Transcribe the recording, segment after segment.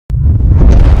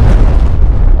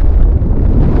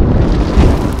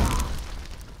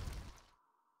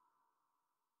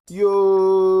Yo,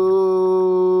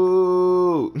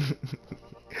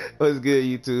 what's good,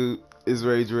 YouTube? It's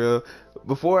Ray Drill.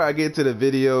 Before I get to the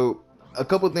video, a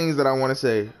couple things that I want to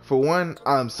say. For one,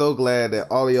 I'm so glad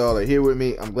that all of y'all are here with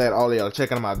me. I'm glad all of y'all are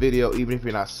checking out my video, even if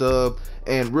you're not subbed.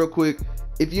 And real quick,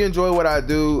 if you enjoy what I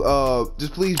do,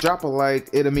 just please drop a like.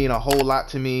 It'll mean a whole lot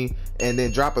to me. And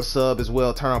then drop a sub as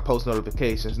well. Turn on post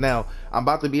notifications. Now, I'm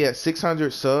about to be at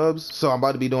 600 subs, so I'm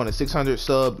about to be doing a 600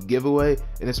 sub giveaway,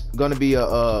 and it's gonna be a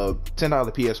 $10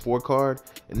 PS4 card.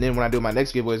 And then when I do my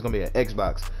next giveaway, it's gonna be an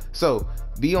Xbox. So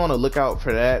be on the lookout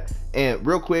for that. And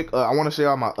real quick, I want to show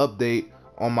y'all my update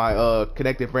on my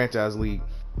connected franchise league.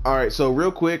 All right, so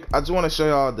real quick, I just want to show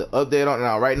y'all the update on it.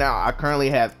 Now, right now, I currently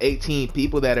have 18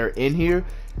 people that are in here.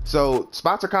 So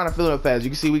spots are kind of filling up fast. You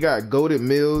can see we got Golden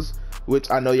Mills,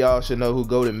 which I know y'all should know who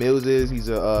Golden Mills is. He's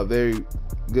a very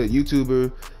good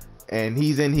YouTuber, and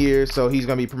he's in here, so he's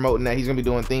gonna be promoting that. He's gonna be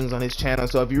doing things on his channel.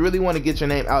 So if you really want to get your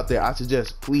name out there, I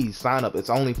suggest please sign up. It's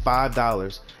only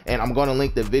 $5, and I'm gonna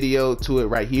link the video to it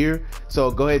right here. So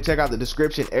go ahead and check out the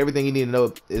description. Everything you need to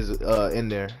know is in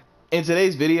there. In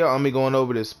today's video, I'm gonna be going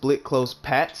over the split close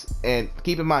pats, and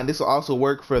keep in mind this will also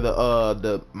work for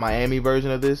the Miami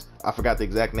version of this. I forgot the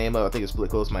exact name of it. I think it's split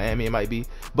close Miami, it might be,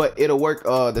 but it'll work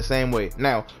the same way.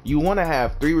 Now you want to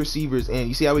have 3 receivers, and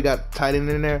you see how we got tight end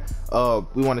in there.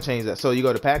 We want to change that. So you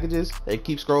go to packages and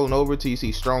keep scrolling over till you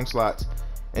see strong slots,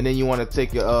 and then you want to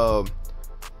take your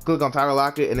click on Tyler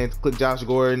Lockett and then click Josh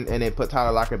Gordon and then put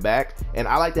Tyler Lockett back. And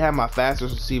I like to have my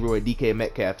fastest receiver where DK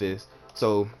Metcalf is.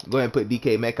 So go ahead and put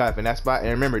DK Metcalf in that spot. And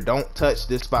remember, don't touch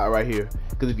this spot right here,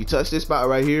 because if you touch this spot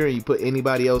right here and you put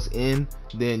anybody else in,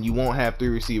 then you won't have 3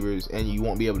 receivers and you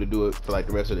won't be able to do it for like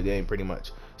the rest of the game pretty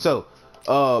much. So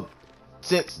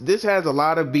since this has a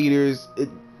lot of beaters,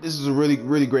 this is a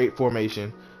really great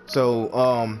formation. So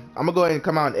I'm gonna go ahead and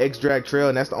come out in X drag trail,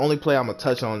 and that's the only play I'm gonna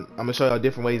touch on. I'm gonna show y'all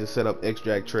different ways to set up X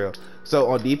drag trail. So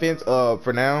on defense,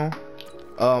 for now,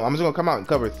 I'm just gonna come out and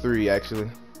cover 3 actually.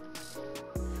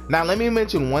 Now let me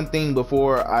mention one thing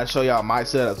before I show y'all my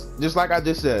setups. Just like I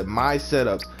just said, my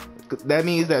setups. That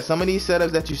means that some of these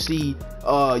setups that you see,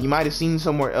 you might have seen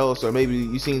somewhere else, or maybe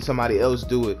you seen somebody else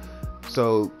do it.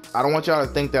 So I don't want y'all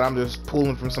to think that I'm just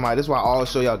pulling from somebody. This is why I always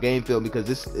show y'all game film, because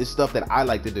this is stuff that I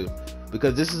like to do,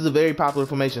 because this is a very popular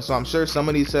formation. So I'm sure some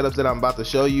of these setups that I'm about to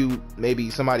show you, maybe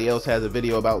somebody else has a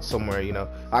video about somewhere, you know.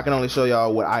 I can only show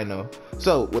y'all what I know.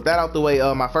 So with that out the way,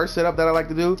 my first setup that I like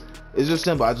to do is just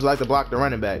simple. I just like to block the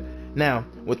running back. Now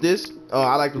with this,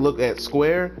 I like to look at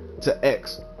square to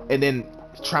X and then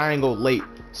triangle late.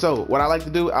 So what I like to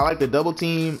do, I like to double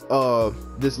team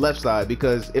this left side,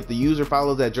 because if the user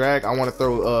follows that drag, I want to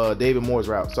throw David Moore's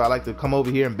route. So I like to come over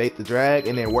here and bait the drag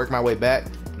and then work my way back,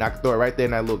 and I can throw it right there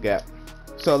in that little gap.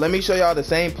 So let me show y'all the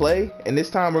same play, and this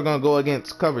time we're gonna go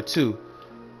against cover 2,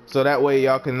 so that way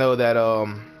y'all can know that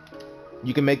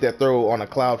you can make that throw on a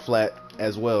cloud flat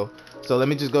as well. So let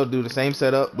me just go do the same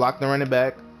setup, block the running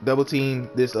back, double team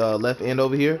this left end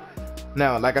over here.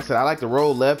 Now like I said, I like to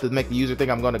roll left to make the user think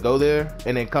I'm gonna go there,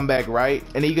 and then come back right,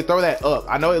 and then you can throw that up.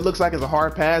 I know it looks like it's a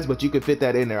hard pass, but you can fit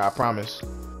that in there, I promise.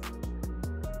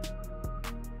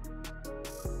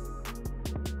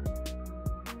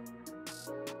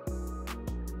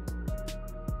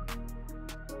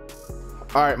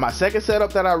 Alright, my second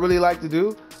setup that I really like to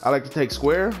do, I like to take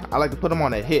square, I like to put them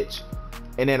on a hitch,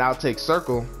 and then I'll take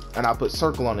circle and I'll put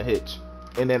circle on the hitch,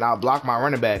 and then I'll block my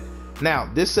running back.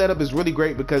 Now this setup is really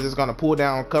great because it's going to pull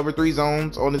down cover 3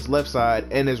 zones on this left side,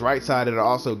 and this right side it'll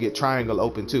also get triangle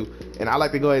open too. And I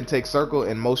like to go ahead and take circle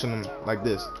and motion them like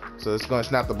this. So it's going to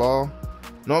snap the ball.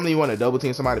 Normally you want to double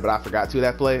team somebody, but I forgot to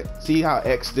that play. See how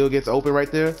X still gets open right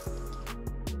there?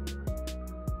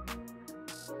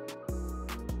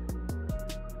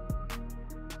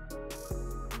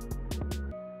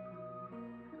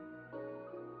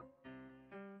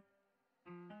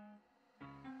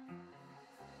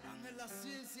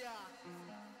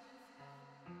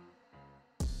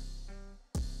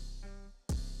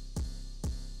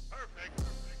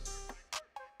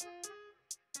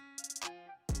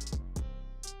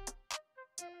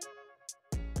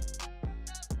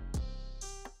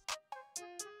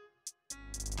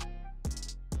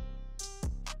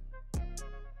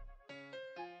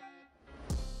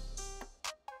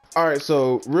 Alright,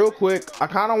 so real quick, I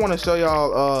kind of want to show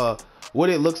y'all what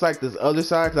it looks like this other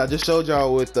side, because I just showed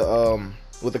y'all with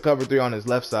the cover 3 on his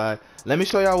left side. Let me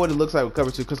show y'all what it looks like with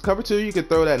cover 2, because cover 2 you can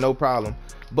throw that no problem,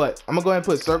 but I'm gonna go ahead and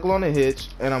put circle on the hitch,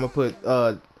 and I'm gonna put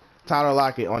Tyler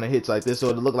Lockett on the hitch like this, so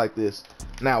it'll look like this.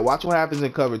 Now watch what happens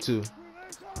in cover 2.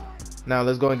 Now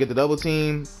let's go and get the double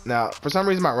team. Now for some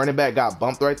reason my running back got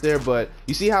bumped right there, but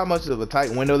you see how much of a tight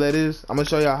window that is? I'm gonna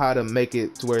show y'all how to make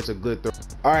it to where it's a good throw.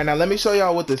 All right, now let me show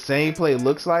y'all what the same play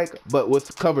looks like, but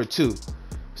with cover 2.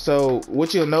 So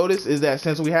what you'll notice is that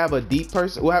since we have a deep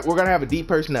person, we're gonna have a deep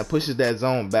person that pushes that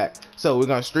zone back. So we're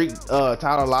gonna streak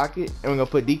Tyler Lockett, and we're gonna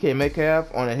put DK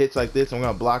Metcalf on a hits like this, and we're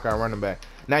gonna block our running back.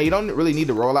 Now you don't really need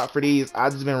to roll out for these.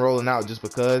 I've just been rolling out just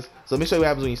because. So let me show you what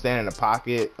happens when you stand in the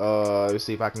pocket. Let's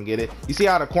see if I can get it. You see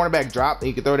how the cornerback dropped and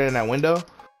you can throw it in that window?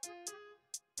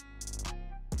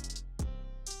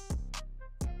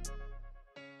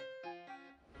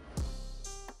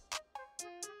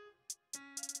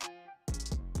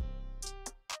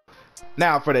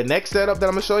 Now for the next setup that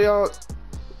I'm gonna show y'all,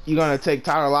 you're gonna take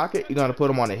Tyler Lockett, you're gonna put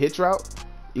him on a hitch route.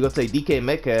 You're gonna take DK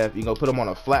Metcalf, you're gonna put him on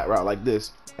a flat route like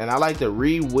this. And I like to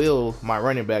re-wheel my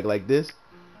running back like this.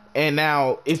 And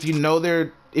now if you know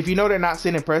they're not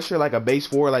sending pressure like a base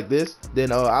 4 like this,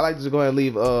 then I like to just go ahead and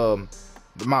leave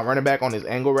my running back on his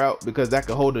angle route, because that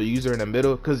could hold the user in the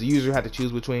middle, because the user had to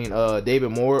choose between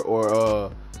David Moore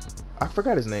or I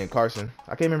forgot his name, Carson.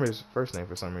 I can't remember his first name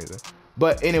for some reason.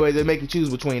 But anyway, they make you choose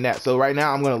between that. So right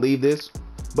now I'm gonna leave this.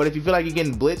 But if you feel like you're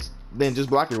getting blitzed, then just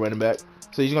block your running back.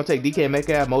 So you're gonna take DK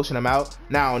Metcalf, motion him out.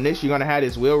 Now on this, you're gonna have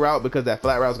this wheel route, because that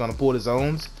flat route is gonna pull the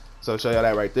zones. So I'll show y'all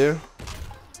that right there.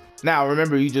 Now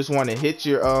remember, you just want to hit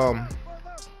your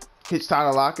hitch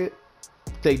Tyler Lockett,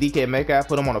 take DK Metcalf,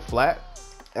 put him on a flat,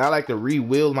 and I like to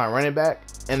re-wheel my running back,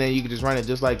 and then you can just run it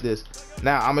just like this.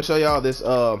 Now I'm gonna show y'all this.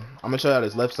 I'm gonna show y'all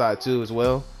this left side too as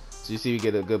well. So you see we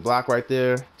get a good block right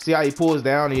there. See how he pulls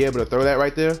down and you're able to throw that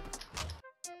right there.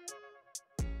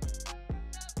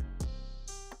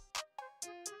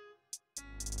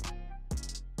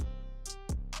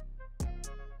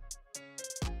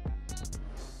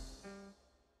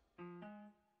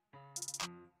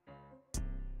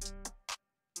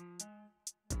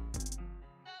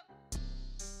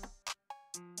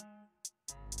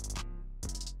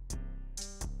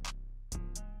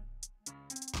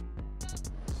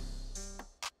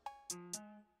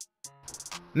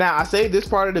 Now I saved this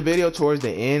part of the video towards the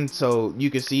end so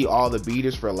you can see all the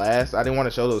beaters for last. I didn't want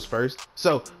to show those first.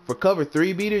 So for cover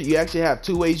 3 beater, you actually have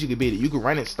 2 ways you can beat it. You can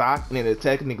run it stock and it'll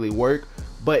technically work,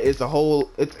 but it's a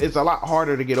lot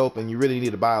harder to get open. You really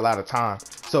need to buy a lot of time.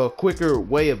 So a quicker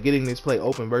way of getting this play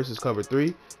open versus cover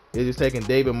 3 is just taking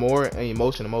David Moore and you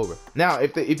motion him over. Now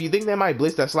if you think they might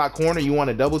blitz that slot corner, you want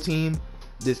to double team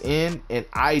this end and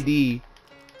ID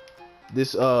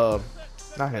this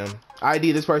not him.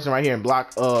 ID this person right here and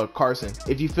block Carson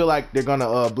if you feel like they're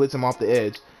gonna blitz him off the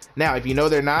edge. Now if you know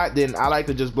they're not, then I like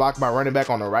to just block my running back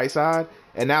on the right side.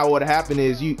 And now what happened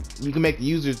is you can make the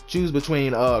user choose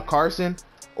between Carson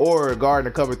or guard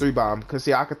the cover 3 bomb. Because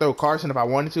see, I could throw Carson if I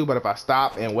wanted to, but if I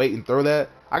stop and wait and throw that,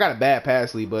 I got a bad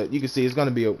pass lead, but you can see it's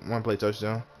gonna be a 1-play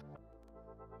touchdown.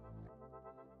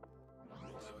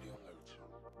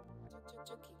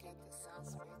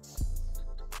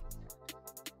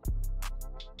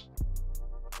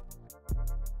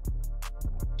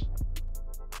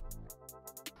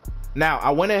 Now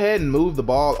I went ahead and moved the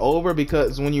ball over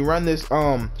because when you run this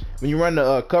when you run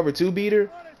the cover 2 beater,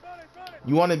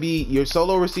 you want to be, your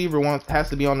solo receiver has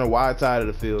to be on the wide side of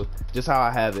the field, just how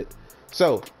I have it.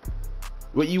 So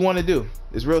what you want to do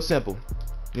is real simple.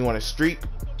 You want to streak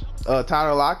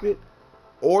Tyler Lockett,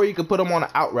 or you can put him on an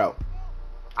out route.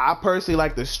 I personally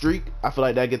like the streak. I feel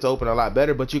like that gets open a lot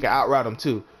better, but you can out route him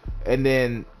too. And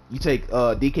then you take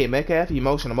DK Metcalf, you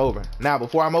motion him over. Now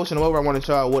before I motion him over, I want to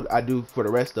show you what I do for the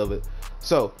rest of it.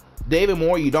 So David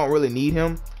Moore, you don't really need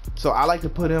him, so I like to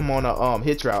put him on a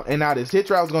hitch route. And now this hitch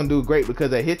route is going to do great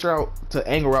because that hitch route to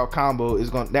angle route combo is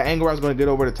going, that angle route is going to get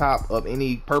over the top of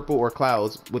any purple or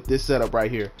clouds with this setup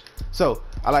right here. So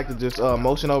I like to just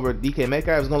motion over DK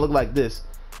Metcalf. It's going to look like this.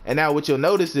 And now what you'll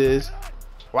notice is,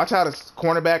 watch how the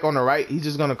cornerback on the right, he's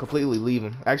just going to completely leave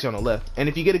him, actually on the left. And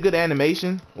if you get a good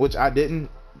animation, which I didn't,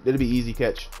 it'll be easy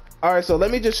catch. All right, so let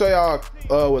me just show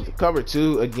y'all with cover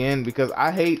 2 again, because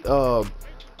I hate when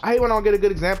I don't get a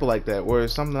good example like that where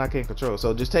it's something I can't control.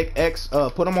 So just take X,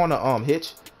 put them on a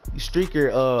hitch, you streak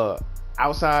your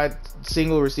outside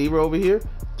single receiver over here,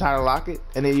 Tyler Lockett,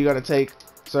 and then you're gonna take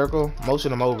circle, motion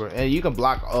them over, and you can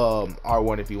block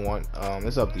R1 if you want.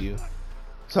 It's up to you.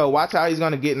 So watch how he's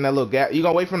gonna get in that little gap. You're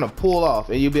gonna wait for him to pull off,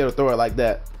 and you'll be able to throw it like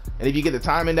that. And if you get the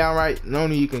timing down right,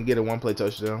 normally you can get a 1-play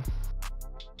touchdown.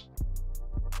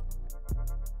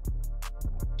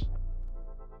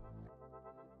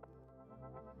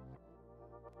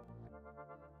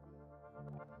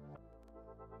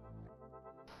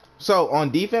 So on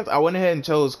defense, I went ahead and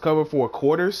chose cover 4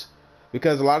 quarters.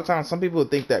 because a lot of times some people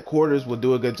think that quarters will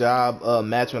do a good job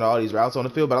matching all these routes on the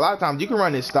field, but a lot of times you can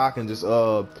run this stock and just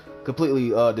completely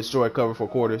destroy cover for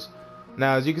quarters.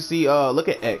 Now as you can see, look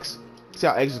at X. See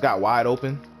how X just got wide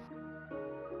open?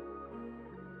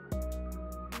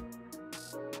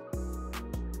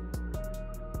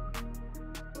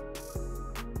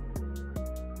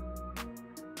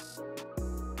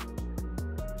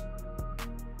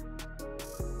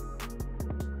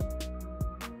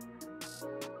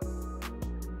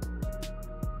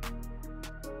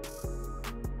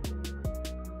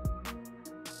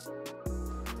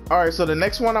 Alright, so the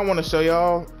next one I want to show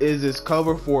y'all is this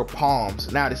cover for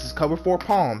palms. Now this is cover for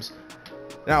palms.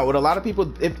 Now with a lot of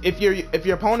people, if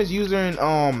your opponent's using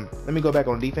let me go back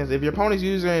on defense. If your opponent's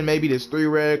using maybe this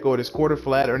 3-rec or this quarter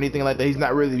flat or anything like that, he's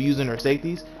not really using their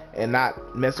safeties and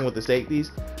not messing with the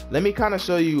safeties. Let me kind of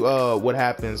show you what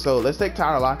happens. So let's take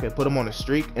Tyler Lockett and put him on a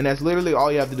streak, and that's literally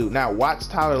all you have to do. Now watch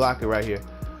Tyler Lockett right here.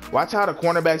 Watch how the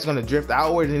cornerback's gonna drift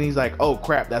outward, and he's like, oh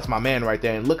crap, that's my man right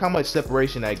there. And look how much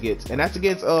separation that gets. And that's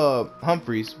against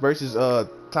Humphries versus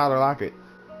Tyler Lockett.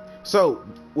 So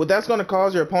what that's gonna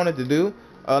cause your opponent to do,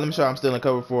 let me show you, I'm still in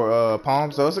cover for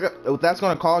palm. So what that's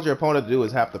gonna cause your opponent to do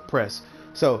is have to press.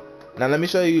 So now let me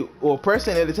show you, well,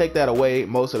 pressing it'll take that away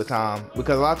most of the time,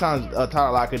 because a lot of times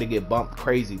Tyler Lockett will get bumped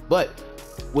crazy. But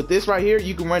with this right here,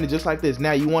 you can run it just like this.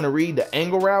 Now you want to read the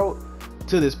angle route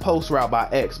to this post route by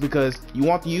X, because you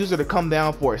want the user to come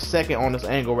down for a second on this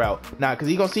angle route. Now because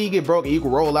you're gonna see you get broken, you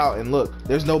can roll out and look,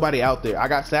 there's nobody out there. I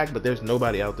got sacked, but there's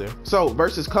nobody out there. So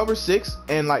versus cover 6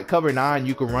 and like cover 9,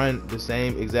 you can run the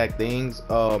same exact things.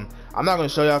 I'm not gonna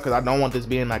show y'all because I don't want this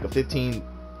being like a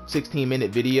 15-16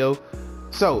 minute video.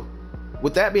 So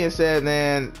with that being said,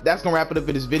 man, that's gonna wrap it up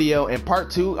for this video. In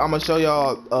part 2, I'm gonna show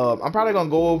y'all, I'm probably gonna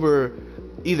go over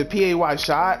either PAY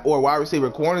shot or wide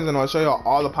receiver corners, and I'll show y'all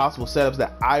all the possible setups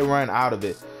that I run out of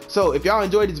it. So if y'all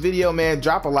enjoyed this video, man,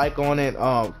 drop a like on it,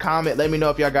 comment, let me know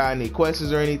if y'all got any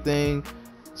questions or anything,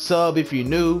 sub if you're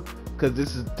new, because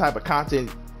this is the type of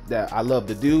content that I love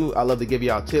to do. I love to give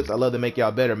y'all tips. I love to make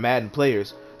y'all better Madden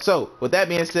players. So with that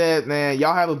being said, man,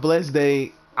 y'all have a blessed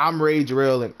day. I'm Ray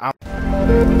Drill, and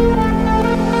I'm